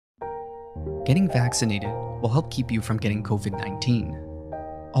Getting vaccinated will help keep you from getting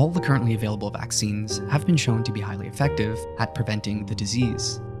COVID-19. All the currently available vaccines have been shown to be highly effective at preventing the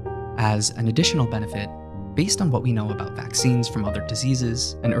disease. As an additional benefit, based on what we know about vaccines from other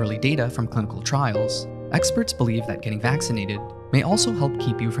diseases and early data from clinical trials, experts believe that getting vaccinated may also help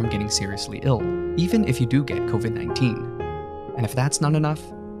keep you from getting seriously ill, even if you do get COVID-19. And if that's not enough,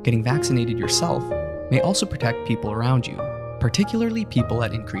 getting vaccinated yourself may also protect people around you, particularly people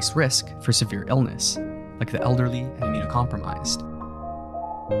at increased risk for severe illness, like the elderly and immunocompromised.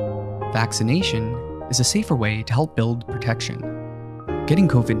 Vaccination is a safer way to help build protection. Getting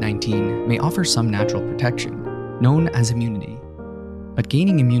COVID-19 may offer some natural protection, known as immunity. But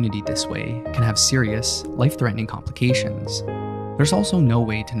gaining immunity this way can have serious, life-threatening complications. There's also no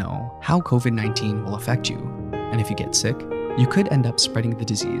way to know how COVID-19 will affect you, and if you get sick, you could end up spreading the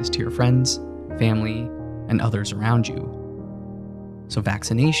disease to your friends, family, and others around you. So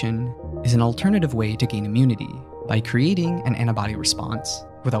vaccination is an alternative way to gain immunity by creating an antibody response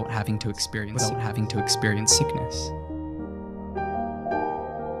without having to experience sickness.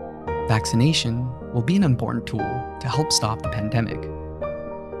 Vaccination will be an important tool to help stop the pandemic.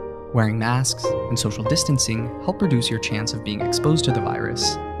 Wearing masks and social distancing help reduce your chance of being exposed to the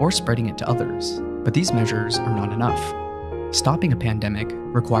virus or spreading it to others, but these measures are not enough. Stopping a pandemic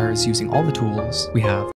requires using all the tools we have